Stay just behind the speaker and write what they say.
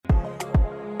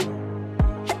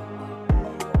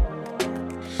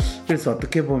그래서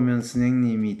어떻게 보면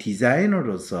선생님이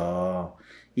디자이너로서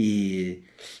이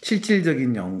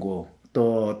실질적인 연구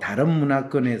또 다른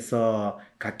문화권에서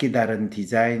각기 다른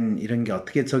디자인 이런 게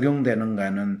어떻게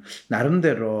적용되는가는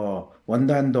나름대로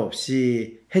원도 한도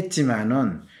없이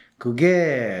했지만은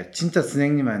그게 진짜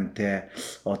선생님한테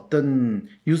어떤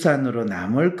유산으로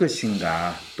남을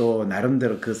것인가 또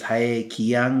나름대로 그 사회에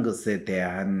기여한 것에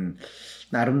대한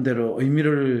나름대로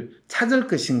의미를 찾을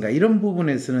것인가 이런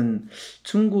부분에서는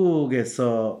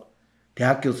중국에서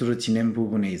대학 교수로 지낸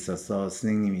부분에 있어서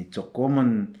선생님이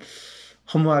조금은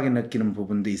허무하게 느끼는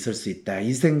부분도 있을 수 있다.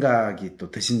 이 생각이 또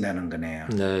드신다는 거네요.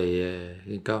 네, 예.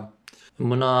 그러니까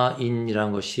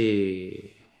문화인이라는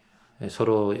것이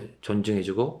서로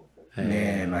존중해주고,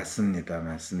 네, 맞습니다.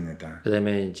 맞습니다.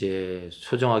 그다음에 이제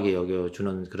소중하게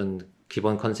여겨주는 그런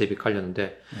기본 컨셉이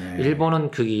깔렸는데 네.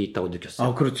 일본은 그게 있다고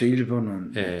느꼈어요. 그렇죠.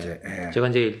 일본은 예. 이제 제가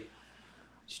이제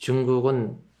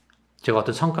중국은 제가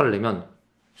어떤 성과를 내면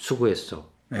수고했어.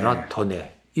 나 더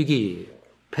내. 이게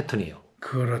패턴이에요.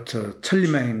 그렇죠.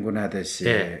 천리만 행군하듯이.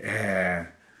 네. 예.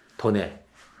 더 내.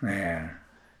 네.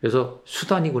 그래서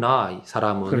수단이구나, 이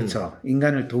사람은. 그렇죠.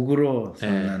 인간을 도구로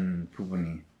삼는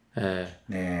부분이. 예.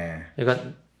 네.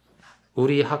 그러니까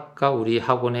우리 학과, 우리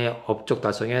학원의 업적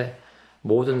달성에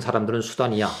모든 사람들은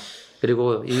수단이야.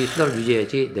 그리고 이 수단을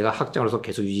유지해야지 내가 학장으로서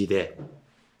계속 유지돼.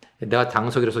 내가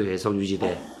당석이로서 계속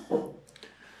유지돼.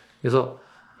 그래서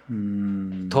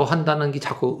더 한다는 게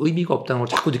자꾸 의미가 없다는 걸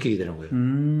자꾸 느끼게 되는 거예요.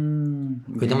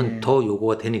 왜냐면 네. 더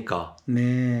요구가 되니까.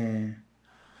 네.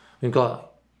 그러니까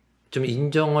좀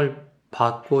인정을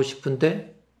받고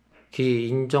싶은데 그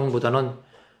인정보다는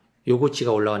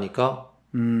요구치가 올라가니까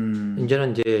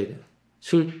이제는 이제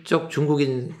슬쩍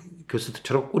중국인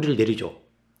교수들처럼 꼬리를 내리죠.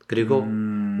 그리고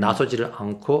나서지를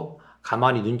않고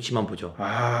가만히 눈치만 보죠.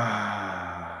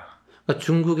 그러니까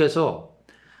중국에서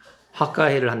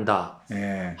학과회의를 한다.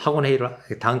 네. 학원회의를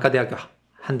단과대학교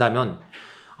한다면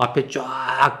앞에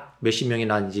쫙 몇십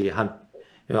명이나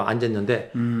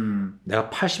앉았는데 내가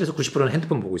 80에서 90%는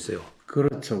핸드폰 보고 있어요.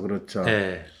 그렇죠. 그렇죠.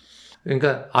 네.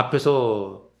 그러니까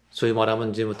앞에서 소위 말하면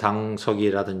이제 뭐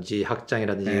당석이라든지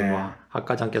학장이라든지 네. 뭐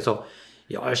학과장께서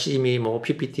열심히 뭐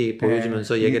PPT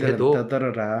보여주면서 얘기를 해도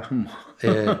떠들어라. 예.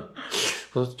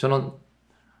 그래서 저는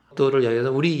또를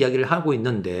이야기해서 우리 이야기를 하고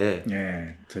있는데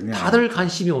예, 전혀 다들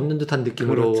관심이 없는 듯한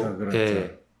느낌으로 그렇죠.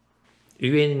 예.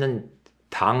 위에 있는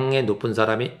당의 높은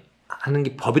사람이 하는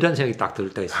게 법이라는 생각이 딱 들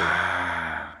때가 있어요.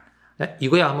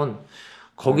 이거야 하면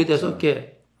거기에 대해서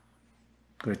이렇게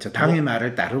그렇죠. 당의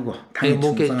말을 따르고 당에 뭐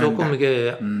이렇게 충성한다. 조금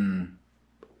이게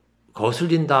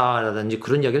거슬린다라든지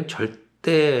그런 이야기는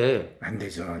절대 안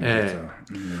되죠. 안 예. 되죠.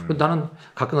 나는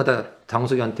가끔가다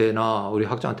당석이한테나 우리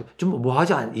학장한테 좀 뭐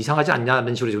이상하지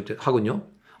않냐는 식으로 하거든요.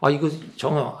 이거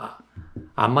정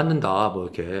안 맞는다 뭐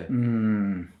이렇게.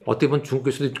 어떻게 보면 중국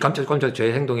교수들이 깜짝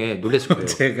제 행동에 놀랐을 거예요.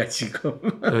 제가 지금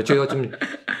제가 좀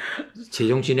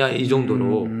제정신이야 이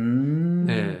정도로.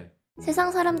 네.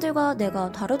 세상 사람들과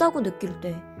내가 다르다고 느낄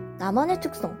때, 나만의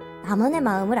특성, 나만의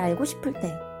마음을 알고 싶을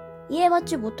때,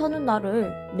 이해받지 못하는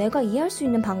나를 내가 이해할 수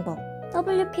있는 방법,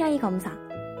 WPI 검사.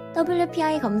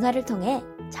 WPI 검사를 통해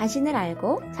자신을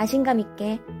알고 자신감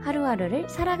있게 하루하루를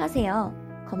살아가세요.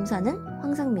 검사는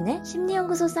황상민의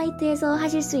심리연구소 사이트에서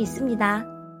하실 수 있습니다.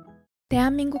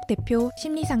 대한민국 대표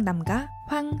심리상담가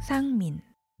황상민.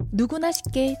 누구나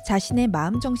쉽게 자신의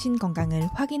마음정신 건강을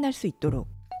확인할 수 있도록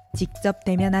직접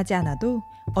대면하지 않아도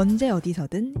언제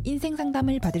어디서든 인생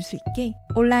상담을 받을 수 있게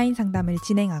온라인 상담을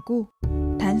진행하고,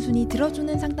 단순히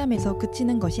들어주는 상담에서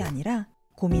그치는 것이 아니라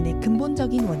고민의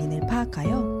근본적인 원인을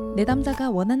파악하여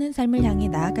내담자가 원하는 삶을 향해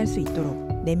나아갈 수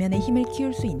있도록 내면의 힘을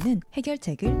키울 수 있는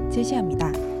해결책을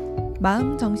제시합니다.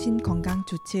 마음, 정신, 건강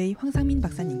주치의 황상민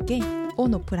박사님께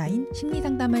온 오프라인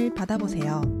심리상담을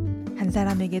받아보세요. 한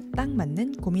사람에게 딱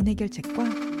맞는 고민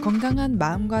해결책과 건강한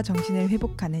마음과 정신을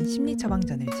회복하는 심리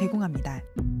처방전을 제공합니다.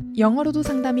 영어로도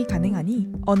상담이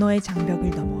가능하니 언어의 장벽을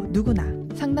넘어 누구나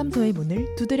상담소의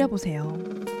문을 두드려보세요.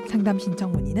 상담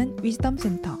신청 문의는 위즈덤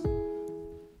센터.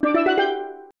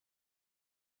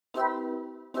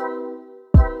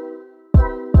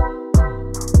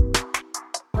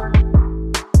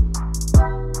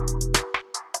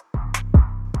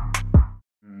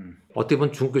 어떻게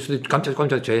보면 중국 교수들이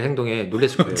깜짝 제 행동에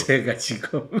놀랐을 거예요. 제가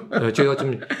지금 제가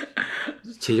좀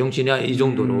제정신이야 이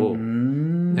정도로.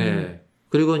 네.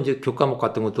 그리고 이제 교과목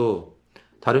같은 것도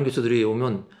다른 교수들이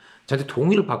오면 저한테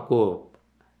동의를 받고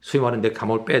소위 말하는 내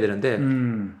과목을 빼야 되는데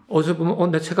어디서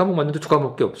보면 내 세 과목 맞는데 두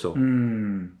과목밖에 없어.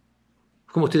 그럼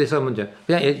어떻게 됐어 하면 이제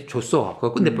그냥 얘 줬어.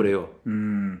 그거 끝내버려요.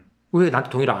 왜 나한테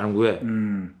동의를 안 한 거야?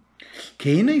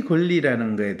 개인의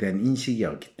권리라는 거에 대한 인식이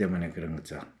없기 때문에 그런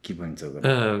거죠.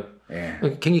 기본적으로. 예.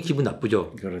 굉장히 기분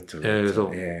나쁘죠. 그렇죠.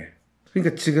 그래서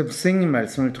그러니까 지금 선생님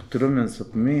말씀을 쭉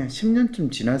들으면서 분명히 한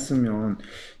 10년쯤 지났으면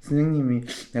선생님이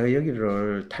내가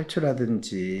여기를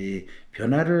탈출하든지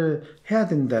변화를 해야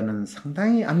된다는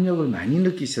상당히 압력을 많이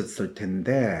느끼셨을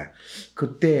텐데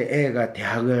그때 애가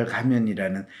대학을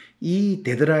가면이라는 이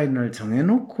데드라인을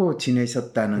정해놓고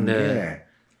지내셨다는 게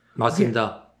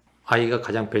맞습니다. 아이가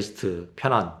가장 베스트,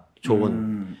 편한,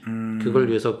 좋은 그걸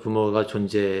위해서 부모가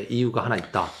존재 이유가 하나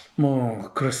있다.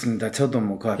 뭐 그렇습니다. 저도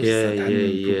뭐 그와 비슷한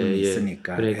부분이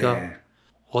있으니까. 그러니까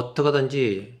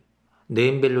어떻게든지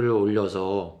네임밸류를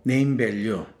올려서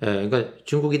네임밸류. 그러니까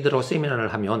중국인들하고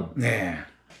세미나를 하면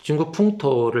중국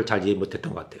풍토를 잘 이해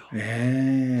못했던 것 같아요.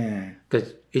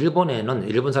 그러니까 일본에는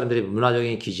일본 사람들의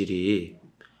문화적인 기질이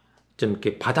좀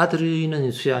이렇게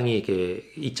받아들이는 수양이 이렇게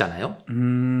있잖아요.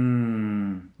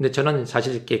 근데 저는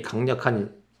사실 이렇게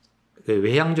강력한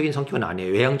외향적인 성격은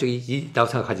아니에요. 외향적이라고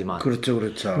생각하지만. 그렇죠.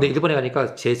 근데 일본에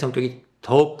가니까 제 성격이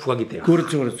더 부각이 돼요.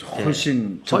 그렇죠.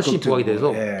 훨씬 부각이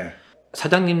돼서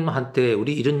사장님한테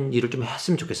우리 이런 일을 좀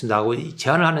했으면 좋겠습니다 하고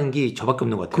제안을 하는 게 저밖에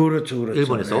없는 것 같아요. 그렇죠.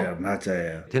 일본에서.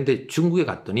 맞아요. 근데 중국에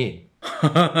갔더니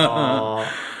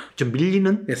좀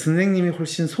밀리는? 선생님이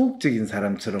훨씬 소극적인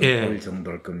사람처럼 보일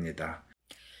정도일 겁니다.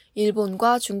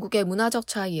 일본과 중국의 문화적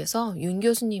차이에서 윤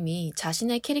교수님이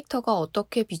자신의 캐릭터가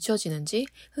어떻게 비춰지는지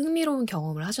흥미로운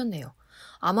경험을 하셨네요.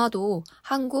 아마도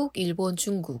한국, 일본,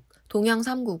 중국, 동양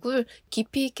 3국을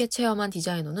깊이 있게 체험한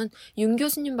디자이너는 윤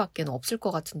교수님밖에 없을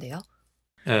것 같은데요.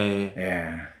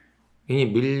 이미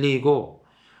밀리고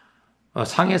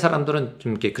상해 사람들은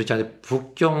좀 이렇게 그렇지 않아요.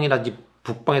 북경이라든지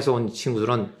북방에서 온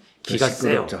친구들은 기가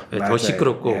세요. 더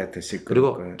시끄럽고,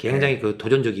 그리고 굉장히 그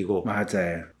도전적이고,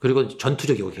 맞아요. 그리고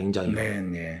전투적이고 굉장히.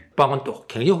 북방은 또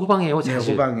굉장히 호방해요.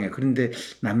 사실. 호방해. 그런데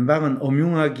남방은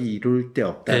엄용하기 이룰 데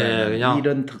없다는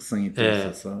이런 특성이 또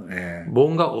있어서.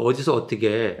 뭔가 어디서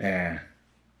어떻게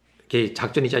이렇게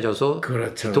작전이 짜져서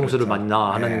뒤통수를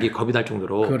맞나 하는 게 겁이 날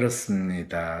정도로.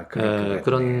 그렇습니다.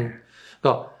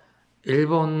 그러니까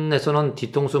일본에서는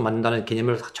뒤통수 맞는다는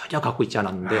개념을 전혀 갖고 있지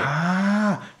않았는데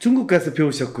중국 가서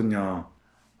배우셨군요.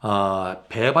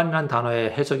 배반이라는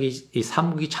단어의 해석이 이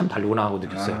삼국이 참 다르구나 하고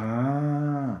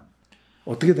느꼈어요.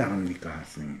 어떻게 다릅니까,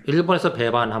 선생님? 일본에서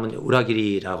배반하면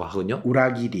우라기리라고 하거든요.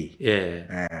 우라기리.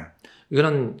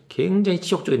 이거는 굉장히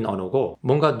치욕적인 언어고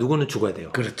뭔가 누구는 죽어야 돼요.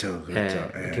 그렇죠.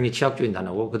 굉장히 치욕적인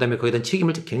단어고 그다음에 거기에 대한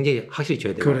책임을 굉장히 확실히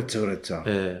져야 돼요. 그렇죠.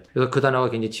 그래서 그 단어가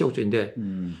굉장히 치욕적인데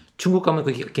중국 가면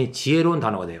그게 굉장히 지혜로운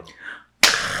단어가 돼요.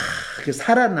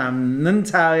 살아남는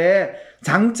자의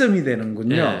장점이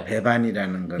되는군요.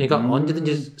 배반이라는 건. 그러니까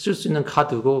언제든지 쓸 수 있는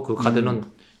카드고 그 카드는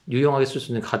유용하게 쓸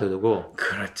수 있는 카드고.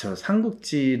 그렇죠.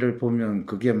 삼국지를 보면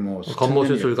그게 뭐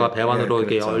건모술술과 배반으로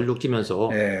이렇게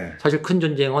얼룩지면서 사실 큰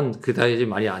전쟁은 그다지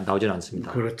많이 나오지는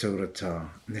않습니다. 그렇죠.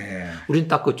 우린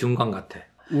딱 그 중간 같아.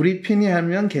 우리 편이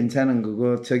하면 괜찮은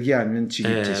거고 저기 하면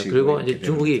지긋지시고. 그리고 이제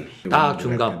중국이 딱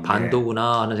중간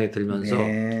반도구나 하는 생각이 들면서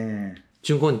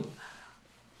중국은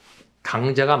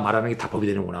강자가 말하는 게 다 법이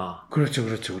되는구나. 그렇죠.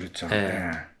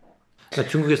 그러니까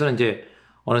중국에서는 이제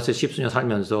어느새 십수년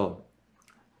살면서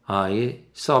이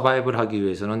서바이벌 하기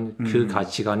위해서는 그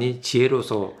가치관이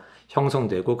지혜로서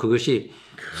형성되고 그것이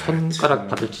손가락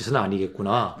받을 짓은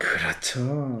아니겠구나.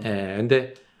 그렇죠.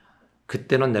 근데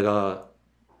그때는 내가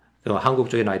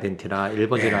한국적인 아이덴티티나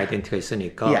일본적인 아이덴티티가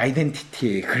있으니까 이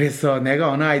아이덴티티 그래서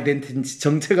내가 어느 아이덴티티인지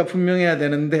정체가 분명해야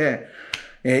되는데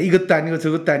이것도 아니고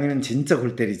저것도 아니면 진짜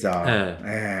골 때리죠.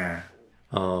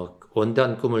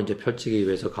 원대한 꿈을 이제 펼치기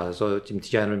위해서 가서 지금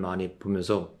디자인을 많이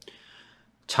보면서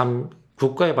참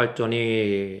국가의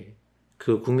발전이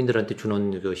그 국민들한테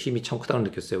주는 그 힘이 참 크다고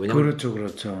느꼈어요. 왜냐면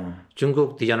그렇죠.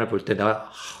 중국 디자인을 볼 때 내가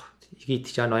이게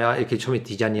디자이너야 이렇게 처음에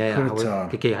디자이너야 하고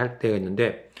그렇게 할 때가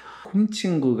있는데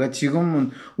훔친구가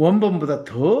지금은 원본보다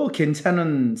더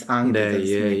괜찮은 상황이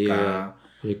되었으니까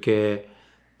이렇게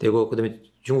되고 그다음에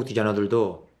중국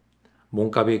디자이너들도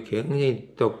몸값이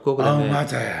굉장히 떴고 그다음에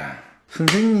맞아요.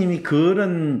 선생님이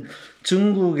그런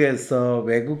중국에서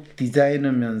외국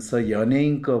디자이너면서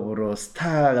연예인급으로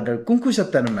스타를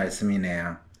꿈꾸셨다는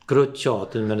말씀이네요. 그렇죠.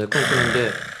 어떤 면에서 꿈꾸는데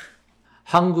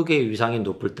한국의 위상이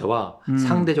높을 때와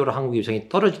상대적으로 한국의 위상이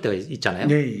떨어질 때가 있잖아요.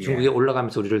 중국에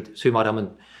올라가면서 우리를 소위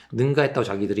말하면 능가했다고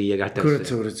자기들이 얘기할 때가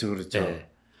있어요. 그렇죠.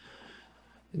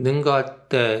 능가할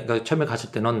때, 그러니까 처음에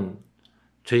갔을 때는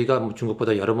저희가 뭐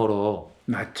중국보다 여러모로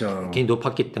굉장히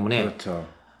높았기 때문에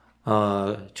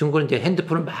중국은 이제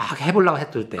핸드폰을 막 해보려고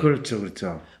했을 때.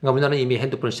 그러니까 우리나라는 이미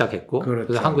핸드폰을 시작했고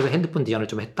그래서 한국에서 핸드폰 디자인을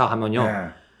좀 했다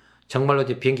하면요. 정말로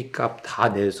이제 비행기 값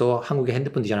다 내서 한국에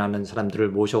핸드폰 디자인하는 사람들을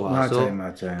모셔와서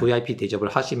맞아요. VIP 대접을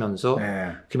하시면서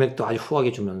네. 금액도 아주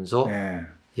후하게 주면서 네.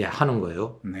 예, 하는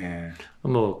거예요. 네.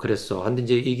 뭐 그랬어. 근데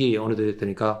이제 이게 어느 정도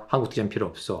되니까 한국 디자인 필요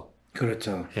없어.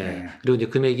 그렇죠. 예. 네. 그리고 이제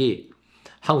금액이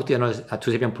한국 디자인을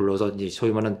두세 명 불러서 이제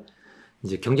소위 말하는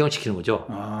이제 경쟁을 시키는 거죠.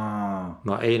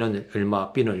 뭐 A는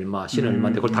얼마, B는 얼마, C는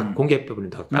얼마인데 그걸 다 공개법을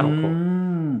다 까놓고.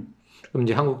 그럼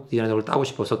이제 한국 디자인을 따고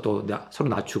싶어서 또 서로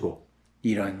낮추고.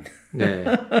 이런. 네.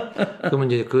 그러면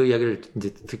이제 그 이야기를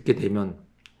이제 듣게 되면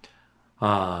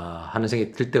하는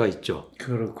생각이 들 때가 있죠.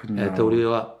 그렇군요. 네, 또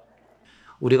우리가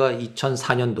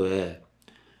 2004년도에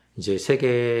이제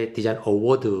세계 디자인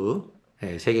어워드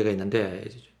세 개가 있는데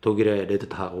독일의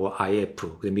레드타고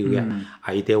IF, 미국의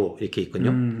아이데오 이렇게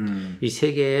있거든요. 이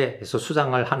세 개에서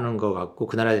수상을 하는 것 같고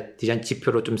그 나라의 디자인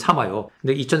지표로 좀 삼아요.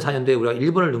 근데 2004년도에 우리가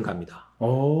일본을 능가합니다.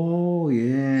 오, 예.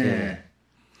 예.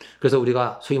 그래서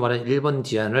우리가 소위 말하는 일본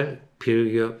디자인을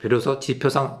비로소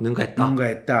지표상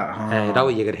능가했다.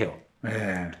 라고 얘기를 해요.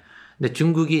 네. 근데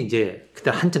중국이 이제 그때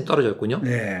한참 떨어졌군요.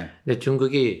 네. 근데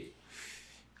중국이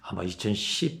아마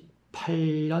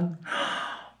 2018년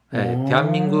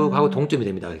대한민국하고 동점이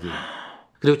됩니다. 여기.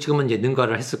 그리고 지금은 이제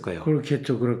능가를 했을 거예요.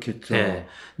 그렇겠죠. 네,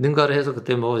 능가를 해서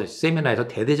그때 뭐 세미나에서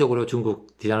대대적으로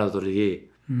중국 디자이너들이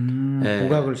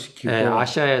부각을 시키고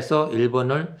아시아에서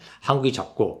일본을 한국이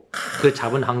잡고 그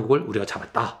잡은 한국을 우리가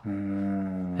잡았다.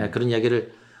 그런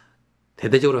이야기를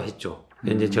대대적으로 했죠.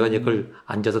 이제 제가 이제 그걸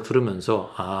앉아서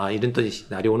들으면서 이런 또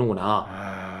날이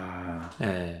오는구나.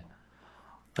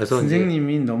 그래서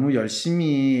선생님이 너무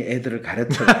열심히 애들을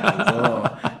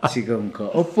가르쳐가지고 지금 그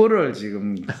업보를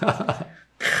지금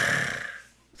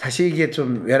사실 이게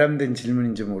좀 외람된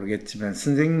질문인지 모르겠지만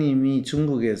선생님이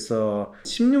중국에서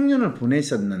 16년을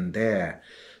보내셨는데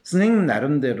선생님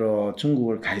나름대로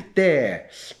중국을 갈 때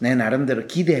내 나름대로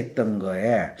기대했던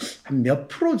거에 한 몇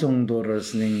프로 정도를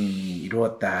선생님이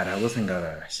이루었다라고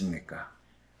생각을 하십니까?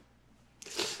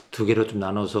 두 개로 좀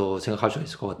나눠서 생각할 수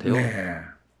있을 것 같아요. 네.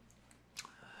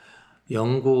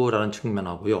 연구라는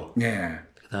측면하고요. 네.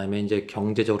 그다음에 이제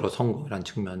경제적으로 성공이라는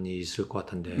측면이 있을 것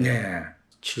같은데. 네.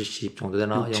 70 정도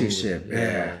되나? 6, 70. 예.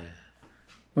 네.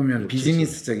 보면 6,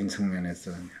 비즈니스적인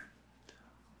측면에서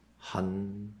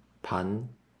한 반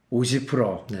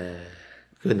 50%. 네.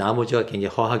 그 나머지가 굉장히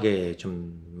허하게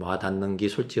좀 와닿는 게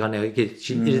솔직하네요. 이게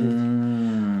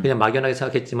그냥 막연하게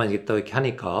생각했지만 이게 또 이렇게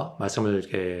하니까 말씀을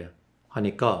이렇게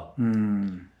하니까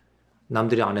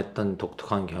남들이 안 했던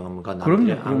독특한 경험과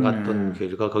남들이 안 갔던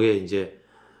길과 거기에 이제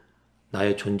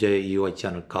나의 존재의 이유가 있지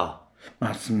않을까.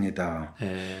 맞습니다.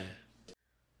 예.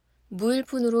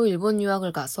 무일푼으로 일본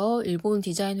유학을 가서 일본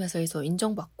디자인 회사에서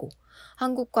인정받고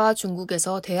한국과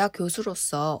중국에서 대학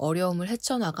교수로서 어려움을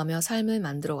헤쳐나가며 삶을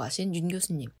만들어 가신 윤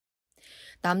교수님.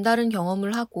 남다른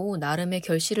경험을 하고 나름의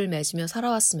결실을 맺으며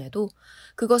살아왔음에도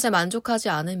그것에 만족하지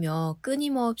않으며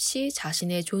끊임없이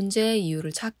자신의 존재의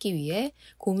이유를 찾기 위해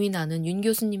고민하는 윤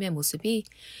교수님의 모습이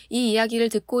이 이야기를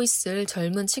듣고 있을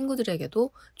젊은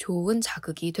친구들에게도 좋은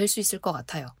자극이 될 수 있을 것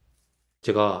같아요.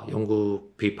 제가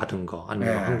연구비 받은 거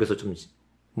아니면 한국에서 좀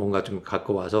뭔가 좀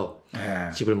갖고 와서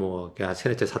집을 뭐 그냥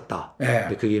세네 채 샀다.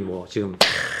 근데 그게 뭐 지금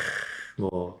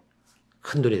뭐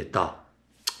큰 돈이 됐다.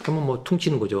 그러면 뭐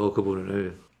퉁치는 거죠.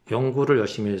 그분을. 연구를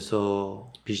열심히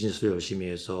해서 비즈니스를 열심히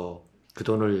해서 그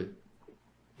돈을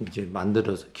이제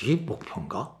만들어서 그게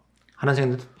목표인가? 하는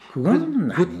생각도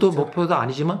그것도 목표도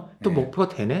아니지만 또 목표가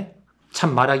되네.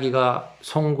 참 말하기가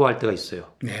송구할 때가 있어요.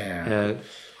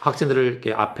 학생들을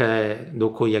이렇게 앞에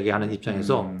놓고 이야기하는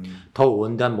입장에서 더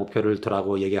원대한 목표를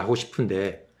두라고 얘기하고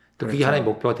싶은데 또 그게 하나의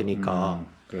목표가 되니까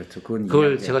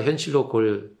그걸 제가 현실로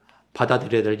그걸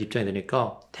받아들여야 될 입장이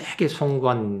되니까 되게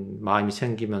송구한 마음이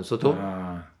생기면서도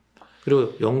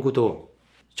그리고 연구도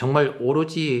정말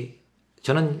오로지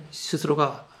저는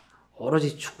스스로가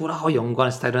오로지 축구라고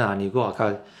연구하는 스타일은 아니고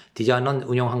아까 디자인은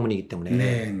운영학문이기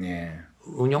때문에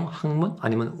운영학문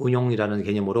아니면 운용이라는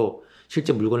개념으로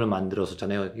실제 물건을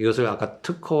만들었었잖아요. 이것을 아까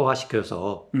특허화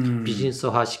시켜서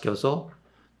비즈니스화 시켜서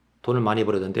돈을 많이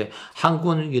벌었는데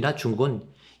한국이나 중국은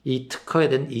이 특허에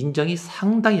대한 인정이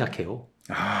상당히 약해요.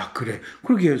 그래.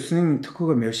 그러게 선생님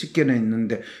특허가 몇십 개나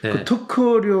있는데 그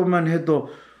특허료만 해도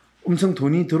엄청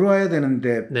돈이 들어와야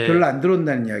되는데 별로 안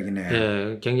들어온다는 이야기네.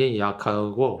 네, 굉장히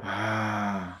약하고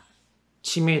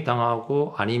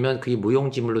침해당하고 아니면 그게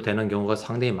무용지물로 되는 경우가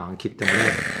상당히 많기 때문에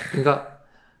그러니까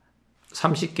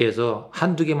 30개에서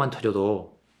한두 개만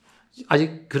터져도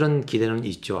아직 그런 기대는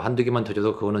있죠. 한두 개만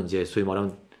터져도 그거는 이제 소위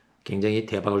말하면 굉장히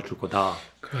대박을 줄 거다.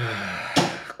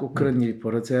 꼭 그런 일이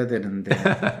벌어져야 되는데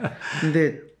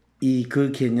근데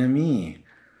그 개념이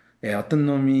예, 어떤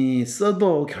놈이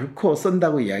써도 결코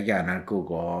쓴다고 이야기 안 할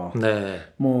거고, 네.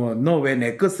 뭐, 너 왜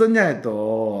내 거 썼냐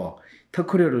해도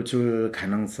터크료를 줄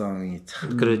가능성이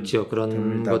참 그렇죠. 그런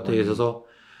드물다 것들에 보니. 있어서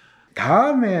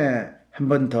다음에 한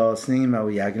번 더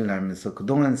선생님하고 이야기를 나누면서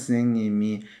그동안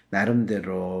선생님이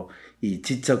나름대로 이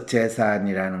지적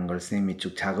재산이라는 걸 선생님이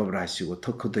쭉 작업을 하시고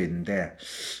터크도 있는데,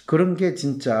 그런 게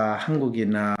진짜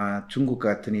한국이나 중국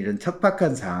같은 이런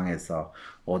척박한 상황에서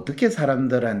어떻게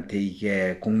사람들한테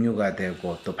이게 공유가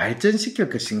되고 또 발전시킬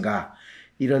것인가,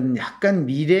 이런 약간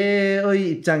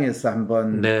미래의 입장에서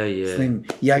한번 네, 예. 선생님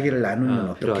이야기를 나누면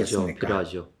어떻겠습니까?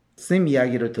 필요하죠. 선생님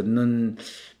이야기를 듣는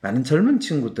많은 젊은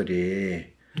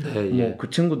친구들이 네, 예. 뭐 그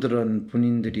친구들은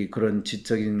본인들이 그런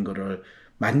지적인 거를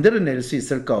만들어낼 수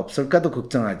있을까 없을까도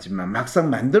걱정하지만, 막상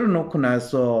만들어 놓고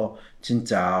나서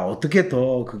진짜 어떻게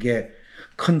더 그게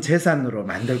큰 재산으로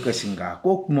만들 것인가,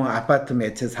 꼭 뭐 아파트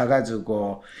매체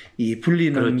사가지고 이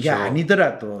불리는 그렇죠. 게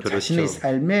아니더라도 그렇죠. 자신의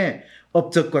삶의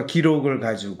업적과 기록을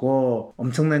가지고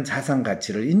엄청난 자산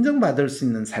가치를 인정받을 수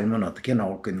있는 삶은 어떻게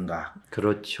나올 건가.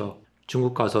 그렇죠.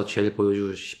 중국 가서 제일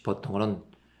보여주고 싶었던 거는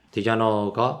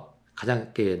디자이너가 가장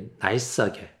이렇게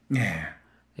나이스하게 네.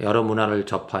 여러 문화를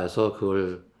접해서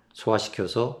그걸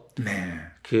소화시켜서 네.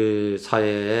 그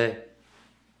사회의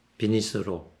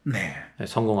비즈니스로 네.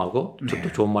 성공하고 네.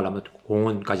 또 좋은 말 하면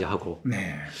공헌까지 하고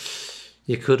네.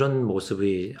 그런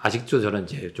모습이 아직도 저는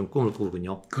이제 좀 꿈을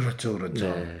꾸거든요. 그렇죠. 그렇죠.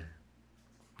 네.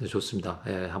 네, 좋습니다.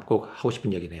 예, 꼭 하고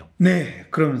싶은 얘기네요. 네.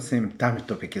 그럼 선생님 다음에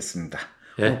또 뵙겠습니다.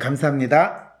 예.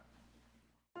 감사합니다.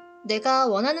 내가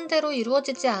원하는 대로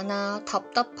이루어지지 않아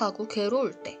답답하고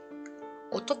괴로울 때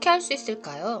어떻게 할 수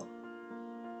있을까요?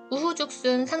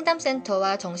 우후죽순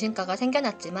상담센터와 정신과가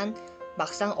생겨났지만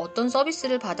막상 어떤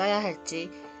서비스를 받아야 할지,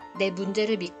 내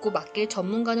문제를 믿고 맡길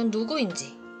전문가는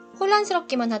누구인지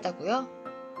혼란스럽기만 하다고요?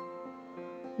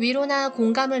 위로나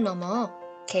공감을 넘어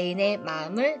개인의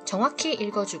마음을 정확히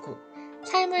읽어주고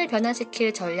삶을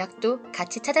변화시킬 전략도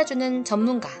같이 찾아주는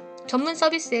전문가, 전문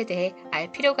서비스에 대해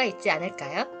알 필요가 있지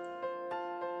않을까요?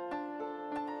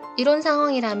 이런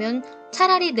상황이라면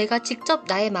차라리 내가 직접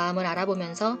나의 마음을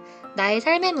알아보면서 나의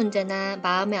삶의 문제나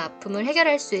마음의 아픔을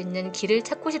해결할 수 있는 길을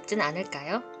찾고 싶진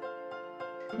않을까요?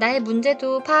 나의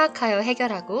문제도 파악하여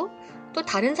해결하고 또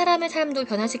다른 사람의 삶도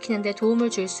변화시키는 데 도움을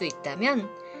줄 수 있다면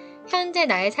현재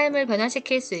나의 삶을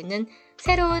변화시킬 수 있는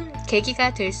새로운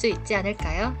계기가 될 수 있지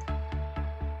않을까요?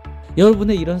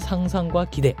 여러분의 이런 상상과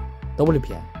기대,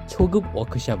 WPI 초급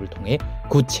워크숍을 통해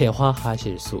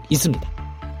구체화하실 수 있습니다.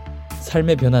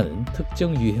 삶의 변화는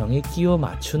특정 유형에 끼워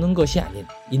맞추는 것이 아닌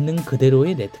있는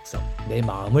그대로의 내 특성, 내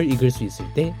마음을 읽을 수 있을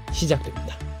때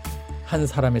시작됩니다. 한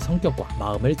사람의 성격과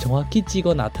마음을 정확히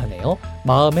찍어 나타내어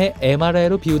마음의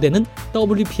MRI로 비유되는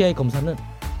WPI 검사는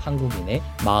한국인의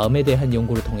마음에 대한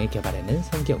연구를 통해 개발해낸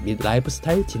성격 및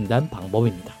라이프스타일 진단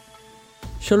방법입니다.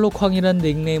 셜록 황이란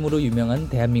닉네임으로 유명한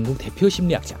대한민국 대표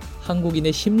심리학자,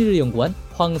 한국인의 심리를 연구한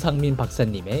황상민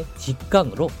박사님의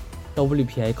직강으로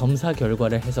WPI 검사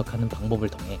결과를 해석하는 방법을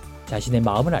통해 자신의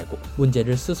마음을 알고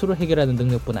문제를 스스로 해결하는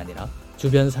능력뿐 아니라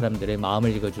주변 사람들의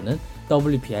마음을 읽어주는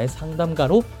WPI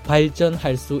상담가로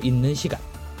발전할 수 있는 시간.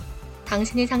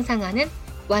 당신이 상상하는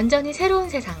완전히 새로운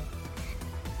세상.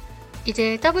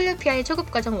 이제 WPI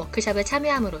초급과정 워크숍에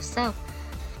참여함으로써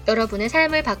여러분의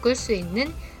삶을 바꿀 수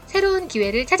있는 새로운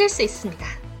기회를 찾을 수 있습니다.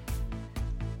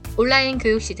 온라인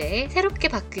교육 시대에 새롭게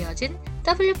바뀌어진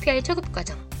WPI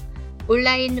초급과정.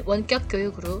 온라인 원격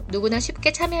교육으로 누구나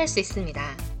쉽게 참여할 수 있습니다.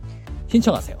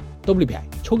 신청하세요. WPI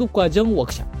초급과정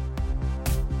워크숍.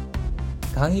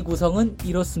 강의 구성은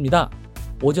이렇습니다.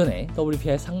 오전에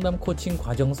WPI 상담 코칭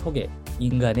과정 소개,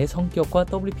 인간의 성격과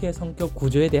WPI 성격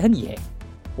구조에 대한 이해.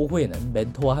 오후에는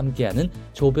멘토와 함께하는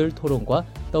조별 토론과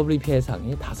WPI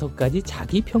상의 5가지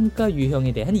자기평가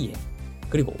유형에 대한 이해.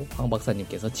 그리고 황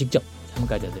박사님께서 직접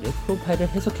참가자들의 프로파일을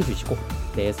해석해 주시고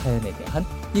내 사연에 대한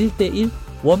 1:1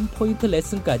 원포인트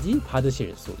레슨까지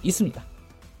받으실 수 있습니다.